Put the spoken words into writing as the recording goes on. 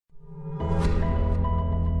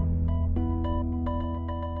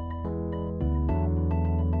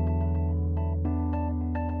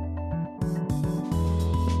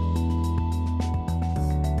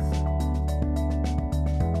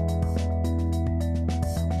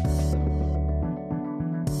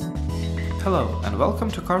Hello and welcome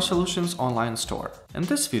to Car Solutions online store. In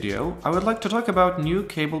this video, I would like to talk about new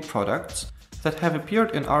cable products that have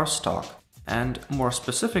appeared in our stock, and more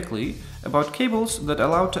specifically about cables that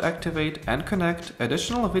allow to activate and connect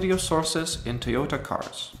additional video sources in Toyota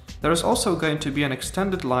cars. There is also going to be an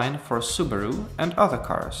extended line for Subaru and other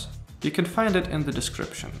cars. You can find it in the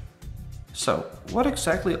description. So, what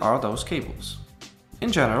exactly are those cables?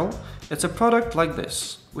 In general, it's a product like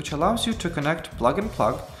this, which allows you to connect plug and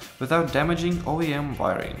plug without damaging OEM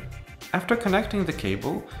wiring. After connecting the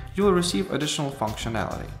cable, you will receive additional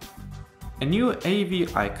functionality. A new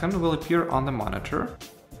AV icon will appear on the monitor,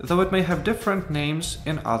 though it may have different names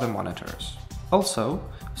in other monitors. Also,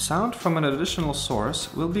 sound from an additional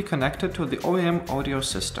source will be connected to the OEM audio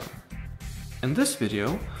system. In this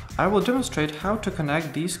video, I will demonstrate how to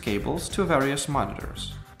connect these cables to various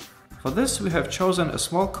monitors. For this, we have chosen a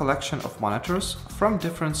small collection of monitors from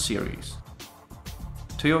different series.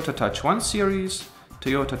 Toyota Touch 1 series,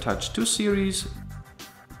 Toyota Touch 2 series,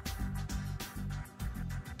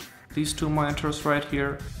 these two monitors right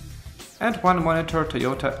here, and one monitor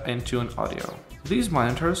Toyota Entune audio. These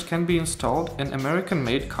monitors can be installed in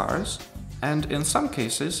American-made cars and in some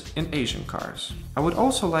cases in Asian cars. I would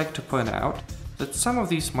also like to point out that some of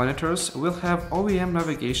these monitors will have OEM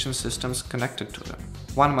navigation systems connected to them.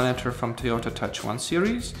 One monitor from Toyota Touch 1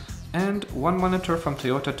 series and one monitor from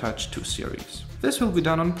Toyota Touch 2 series. This will be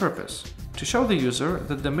done on purpose, to show the user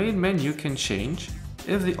that the main menu can change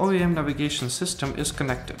if the OEM navigation system is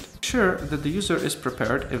connected. Sure that the user is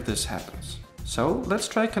prepared if this happens. So let's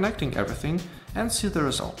try connecting everything and see the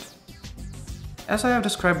result. As I have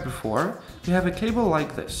described before, we have a cable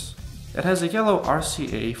like this. It has a yellow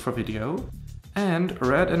RCA for video, and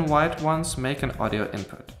red and white ones make an audio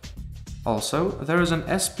input. Also, there is an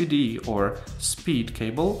SPD or speed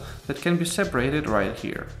cable that can be separated right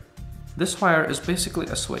here. This wire is basically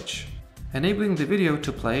a switch, enabling the video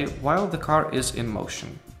to play while the car is in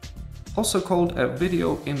motion, also called a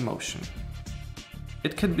video in motion.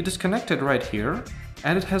 It can be disconnected right here,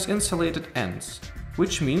 and it has insulated ends,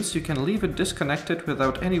 which means you can leave it disconnected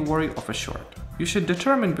without any worry of a short. You should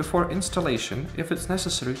determine before installation if it's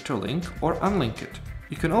necessary to link or unlink it.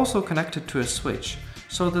 You can also connect it to a switch,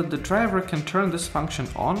 so that the driver can turn this function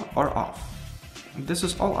on or off. This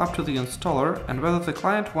is all up to the installer and whether the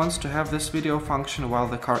client wants to have this video function while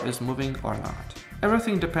the car is moving or not.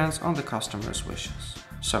 Everything depends on the customer's wishes.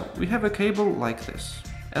 So, we have a cable like this.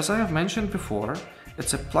 As I have mentioned before,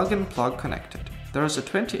 it's a plug-and-plug connected. There is a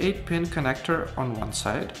 28-pin connector on one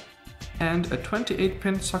side and a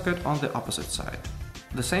 28-pin socket on the opposite side.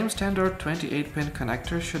 The same standard 28-pin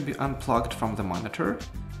connector should be unplugged from the monitor,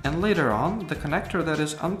 and later on, the connector that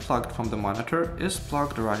is unplugged from the monitor is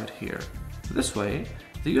plugged right here. This way,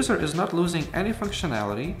 the user is not losing any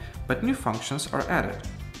functionality, but new functions are added.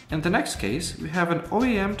 In the next case, we have an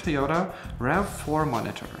OEM Toyota RAV4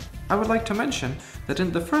 monitor. I would like to mention that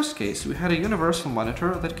in the first case, we had a universal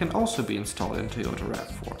monitor that can also be installed in Toyota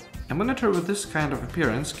RAV4. A monitor with this kind of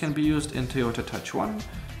appearance can be used in Toyota Touch 1,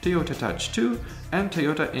 Toyota Touch 2, and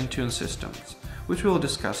Toyota Entune systems, which we will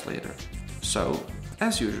discuss later. So,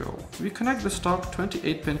 as usual, we connect the stock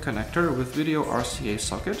 28-pin connector with video RCA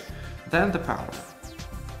socket, then the power.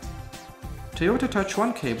 Toyota Touch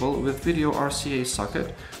 1 cable with video RCA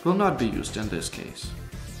socket will not be used in this case.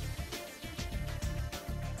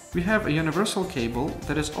 We have a universal cable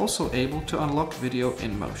that is also able to unlock video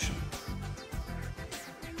in motion.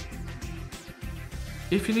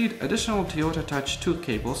 If you need additional Toyota Touch 2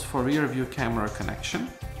 cables for rear view camera connection,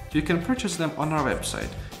 you can purchase them on our website.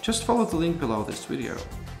 Just follow the link below this video.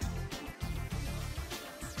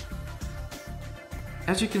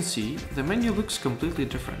 As you can see, the menu looks completely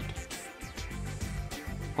different.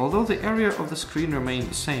 Although the area of the screen remained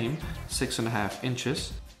the same, 6.5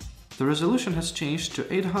 inches, the resolution has changed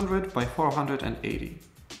to 800 by 480.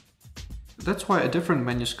 That's why a different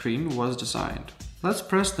menu screen was designed. Let's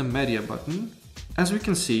press the Media button. As we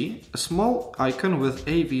can see, a small icon with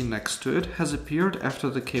AV next to it has appeared after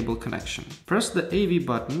the cable connection. Press the AV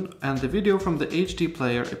button and the video from the HD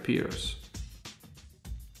player appears.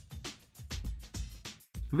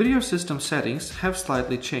 Video system settings have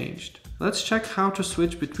slightly changed. Let's check how to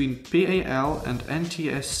switch between PAL and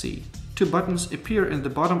NTSC. Two buttons appear in the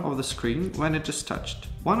bottom of the screen when it is touched.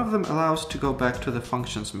 One of them allows to go back to the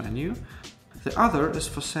Functions menu, the other is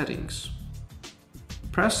for Settings.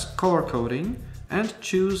 Press Color Coding and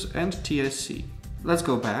choose NTSC. Let's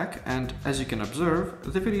go back, and as you can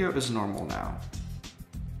observe, the video is normal now.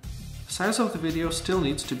 Size of the video still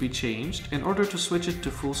needs to be changed in order to switch it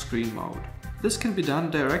to full screen mode. This can be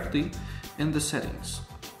done directly in the settings.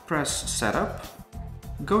 Press Setup,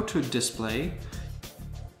 go to Display,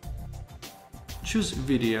 choose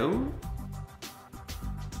Video,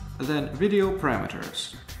 then Video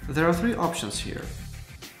Parameters. There are three options here.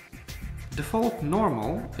 Default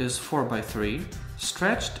Normal is 4:3,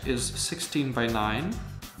 Stretched is 16:9,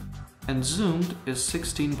 and Zoomed is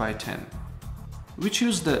 16:10. We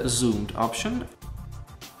choose the Zoomed option,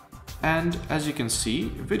 and as you can see,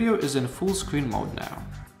 video is in full screen mode now.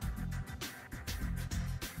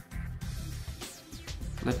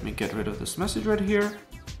 Let me get rid of this message right here.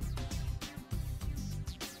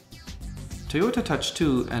 Toyota Touch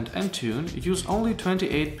 2 and Entune use only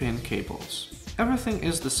 28-pin cables. Everything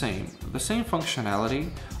is the same functionality,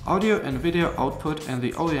 audio and video output in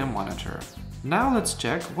the OEM monitor. Now let's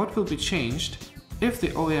check what will be changed if the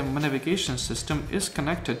OEM navigation system is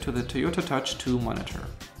connected to the Toyota Touch 2 monitor.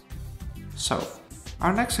 So,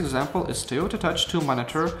 our next example is Toyota Touch 2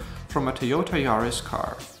 monitor from a Toyota Yaris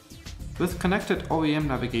car with connected OEM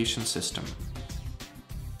navigation system.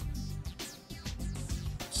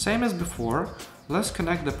 Same as before, let's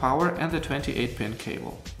connect the power and the 28-pin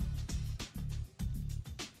cable.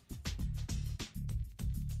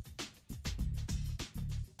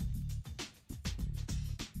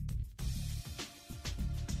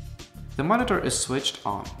 The monitor is switched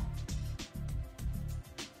on.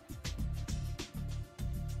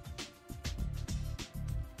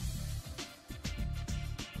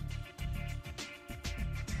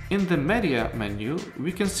 In the Media menu,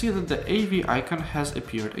 we can see that the AV icon has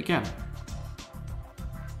appeared again.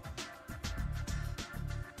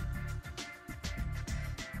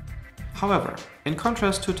 However, in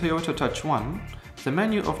contrast to Toyota Touch 1, the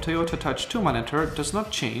menu of Toyota Touch 2 monitor does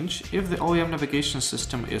not change if the OEM navigation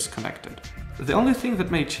system is connected. The only thing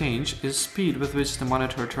that may change is speed with which the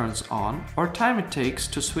monitor turns on or time it takes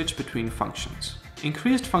to switch between functions.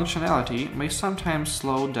 Increased functionality may sometimes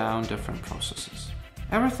slow down different processes.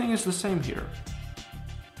 Everything is the same here.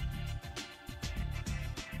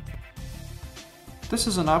 This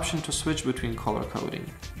is an option to switch between color coding.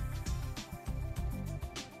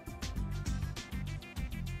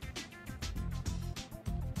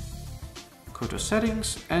 Go to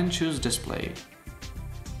Settings and choose Display.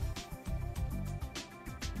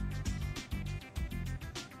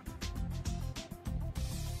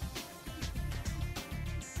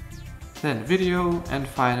 Then Video and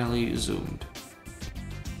finally Zoomed.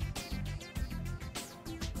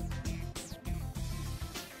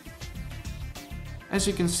 As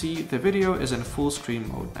you can see, the video is in full screen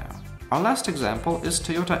mode now. Our last example is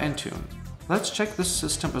Toyota Entune. Let's check this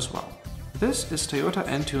system as well. This is Toyota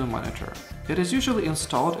Entune monitor. It is usually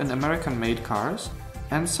installed in American-made cars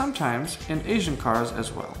and sometimes in Asian cars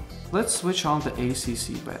as well. Let's switch on the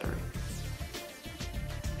ACC battery.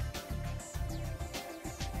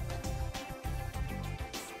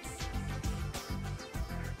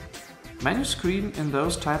 Menu screen in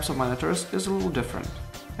those types of monitors is a little different.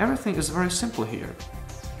 Everything is very simple here.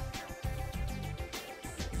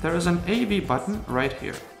 There is an AV button right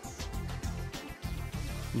here.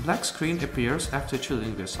 Black screen appears after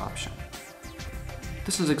choosing this option.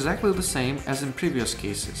 This is exactly the same as in previous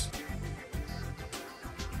cases.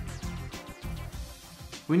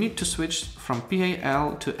 We need to switch from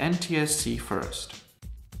PAL to NTSC first.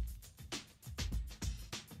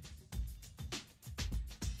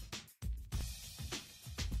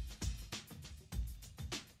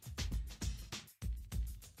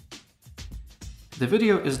 The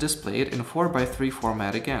video is displayed in 4:3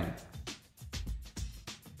 format again.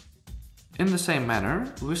 In the same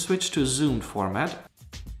manner, we switch to zoomed format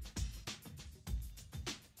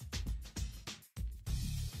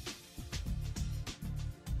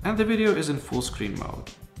and the video is in full screen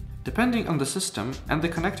mode. Depending on the system and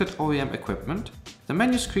the connected OEM equipment, the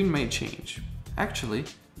menu screen may change. Actually,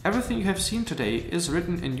 everything you have seen today is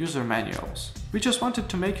written in user manuals. We just wanted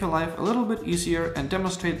to make your life a little bit easier and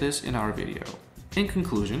demonstrate this in our video. In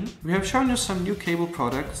conclusion, we have shown you some new cable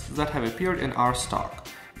products that have appeared in our stock,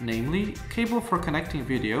 namely cable for connecting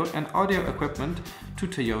video and audio equipment to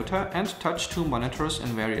Toyota and Touch 2 monitors in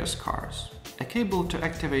various cars, a cable to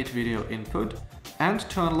activate video input and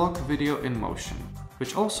to unlock video in motion,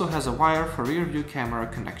 which also has a wire for rear view camera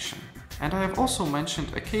connection. And I have also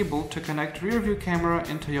mentioned a cable to connect rear view camera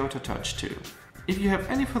in Toyota Touch 2. If you have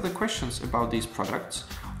any further questions about these products,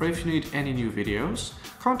 or if you need any new videos,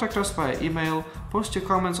 contact us via email, post your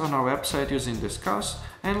comments on our website using Discuss,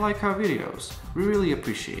 and like our videos. We really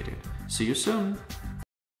appreciate it. See you soon!